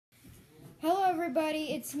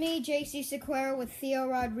everybody, it's me, JC Sequeira with Theo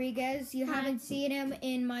Rodriguez. You haven't seen him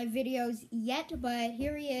in my videos yet, but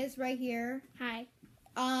here he is, right here. Hi.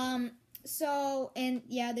 There's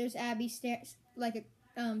Abby stalking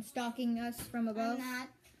us from above. I'm not.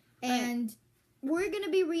 And we're going to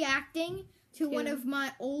be reacting to one of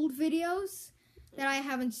my old videos that I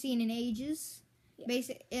haven't seen in ages. Yeah.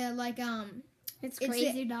 It's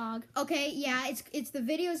Crazy Dog. Okay, yeah, it's the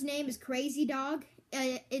video's name is Crazy Dog.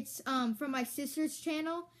 It's from my sister's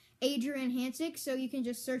channel, Adrienne Hancik, so you can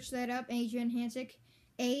just search that up, Adrienne Hancik,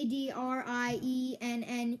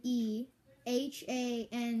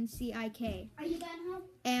 ADRIENNEHANCIK. Are you done home?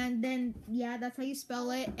 And then, yeah, that's how you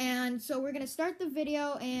spell it. And so we're going to start the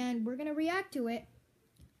video, and we're going to react to it.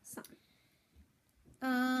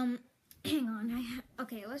 Hang on,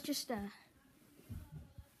 okay, let's just,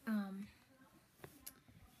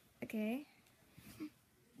 okay.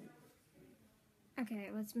 Okay,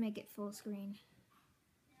 let's make it full screen.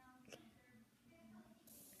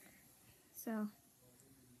 So,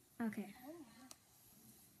 okay.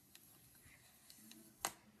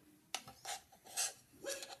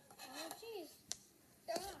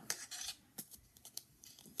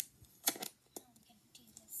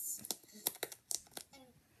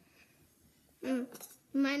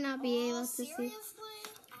 Might not be able to see. Seriously?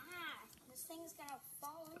 This thing's gonna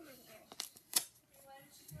fall over here.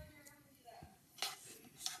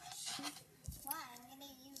 Why? I'm gonna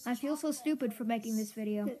use I feel so stupid for making this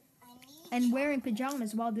video I need and wearing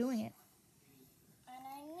pajamas while doing it. and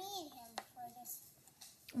I need him for this.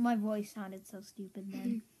 My voice sounded so stupid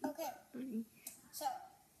then. Okay. So,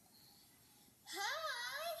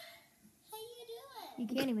 hi. How you doing?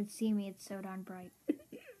 You can't even see me, it's so darn bright.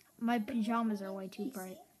 My pajamas are way too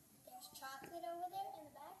bright. There's chocolate over there in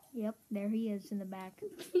the back, Yep, there he is in the back.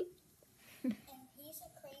 and he's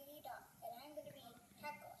a crazy dog, and I'm gonna be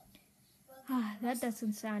heckling. That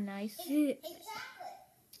doesn't sound nice. Hey, chocolate.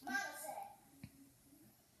 Mama said.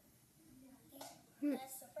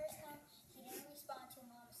 That's the first time he didn't respond to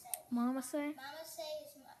Mama said. Mama say? Mama say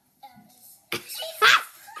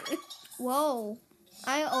is Whoa.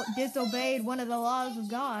 I disobeyed one of the laws of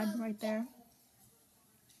God right there.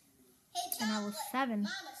 Hey, And I was chocolate. 7.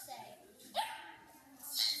 Mama say.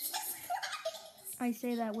 I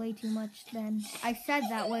say that way too much then. I said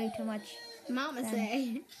that way too much. Mama Then.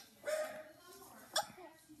 say.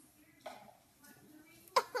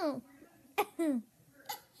 Chocolate.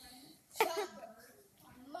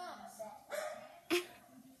 Mama said.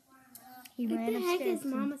 He What ran the heck upstairs is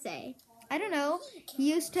and- Mama say? I don't know.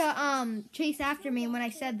 He used to chase after me when I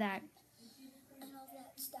said that. And all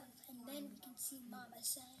that stuff, and then we can see Mama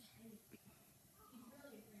say.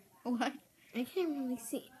 What? I can't really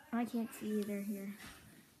see. I can't see either here.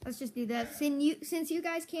 Let's just do that. Since you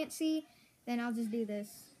guys can't see, then I'll just do this.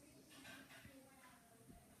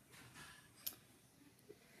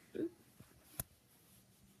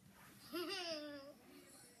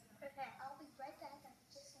 Okay, I'll be right back. I'm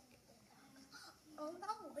just gonna get the dog. Oh no,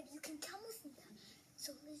 but you can come with me.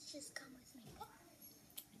 So let's just come with me.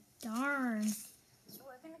 Darn. So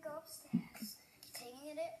we're gonna go upstairs.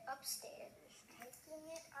 Taking it upstairs. Taking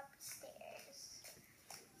it upstairs.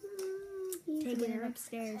 Taking it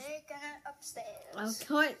upstairs. Taking it upstairs. Of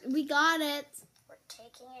course, we got it. We're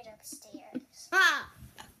taking it upstairs. Ah!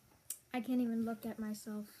 I can't even look at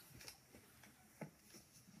myself.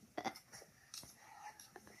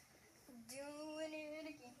 Doing it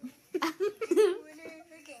again. Doing it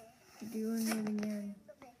again. Doing it again.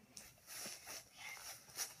 Okay.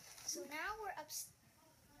 So now we're upstairs.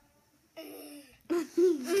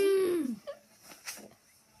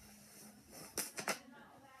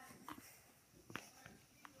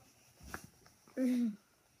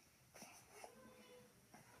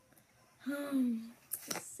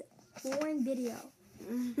 Boring video.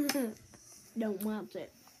 Don't want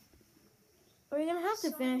it. We're gonna have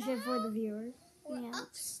to finish it for the viewers. We're Yeah.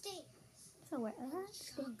 upstairs. So what?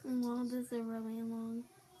 Well, this is really long.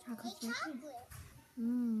 Hey, chocolate.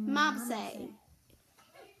 Mama say.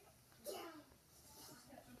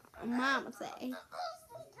 Mama say.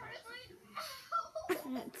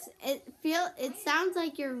 It sounds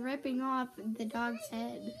like you're ripping off the dog's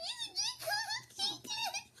head.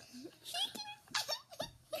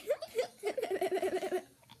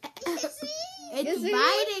 It's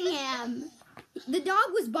biting him. The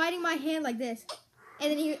dog was biting my hand like this,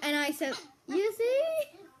 and then I said, "You see?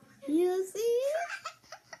 You see?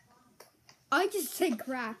 I just said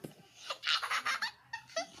crap."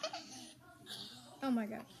 Oh my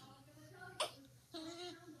gosh.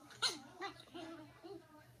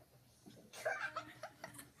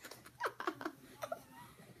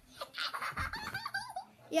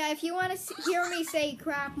 Yeah, if you want to hear me say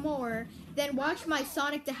crap more, then watch my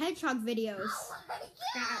Sonic the Hedgehog videos. Oh my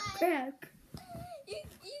God. Crack. You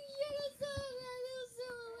should have saw that. It was so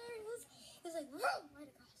hilarious. It was like, oh my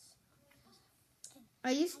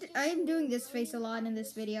gosh. I am doing this face a lot in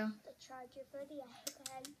this video. The charger for the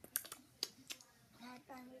iPad that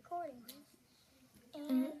I'm recording with.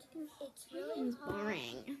 And it's really It's hot.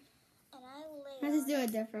 boring. And I lay I'll just on do a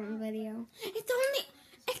it. different video.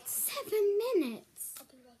 It's 7 minutes I'll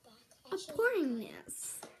be right back. of Actually, boringness.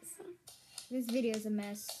 This video is a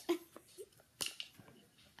mess.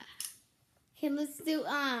 Okay, let's do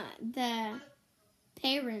the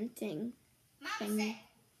parenting thing.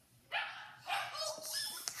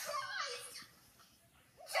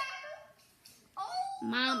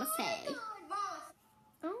 Mama said,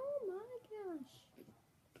 Oh my gosh.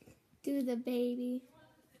 do the baby.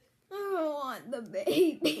 I don't want the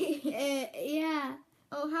baby. Yeah.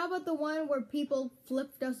 Oh, how about the one where people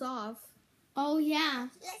flipped us off? Oh, yeah.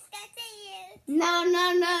 let's get to you. No,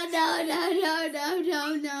 no, no, no, no, no, no,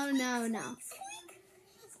 no, no, no, no.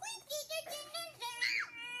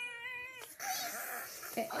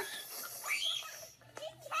 Okay.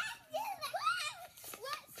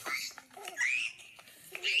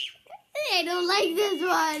 I don't like this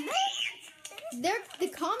one. The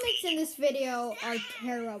comments in this video are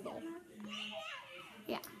terrible.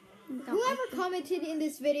 Yeah. Whoever commented in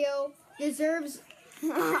this video deserves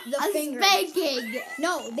a finger. spanking.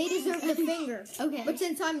 No, they deserve the finger. Okay. But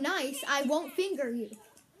since I'm nice, I won't finger you.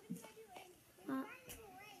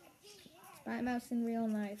 Spy mouse in real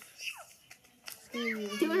life. Screw you.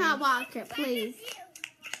 Do not watch it, please.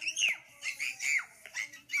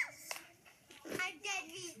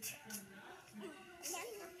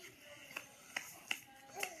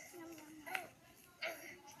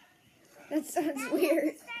 That sounds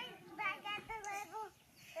weird. Back at the level of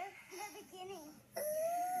the beginning.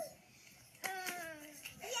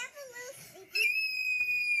 You have a little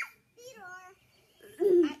Theodore.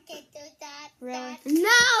 I can do that. Really?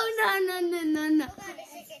 No.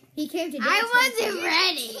 He came to dance. I wasn't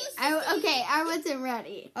ready. I wasn't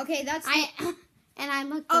ready. Okay, that's I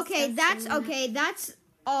looked. okay. disgusting. That's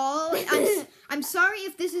all. I'm sorry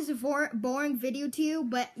if this is a boring video to you,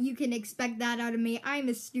 but you can expect that out of me. I'm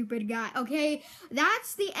a stupid guy. Okay,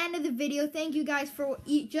 that's the end of the video. Thank you guys for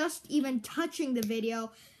just even touching the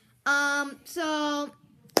video. So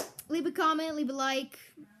leave a comment, leave a like,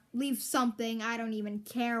 leave something. I don't even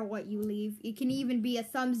care what you leave. It can even be a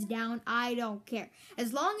thumbs down. I don't care.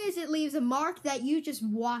 As long as it leaves a mark that you just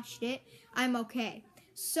watched it, I'm okay.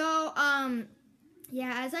 So,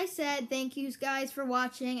 yeah, as I said, thank you guys for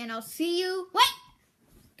watching, and I'll see you. Wait!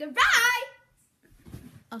 Goodbye!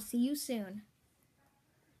 I'll see you soon.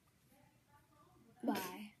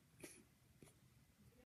 Bye.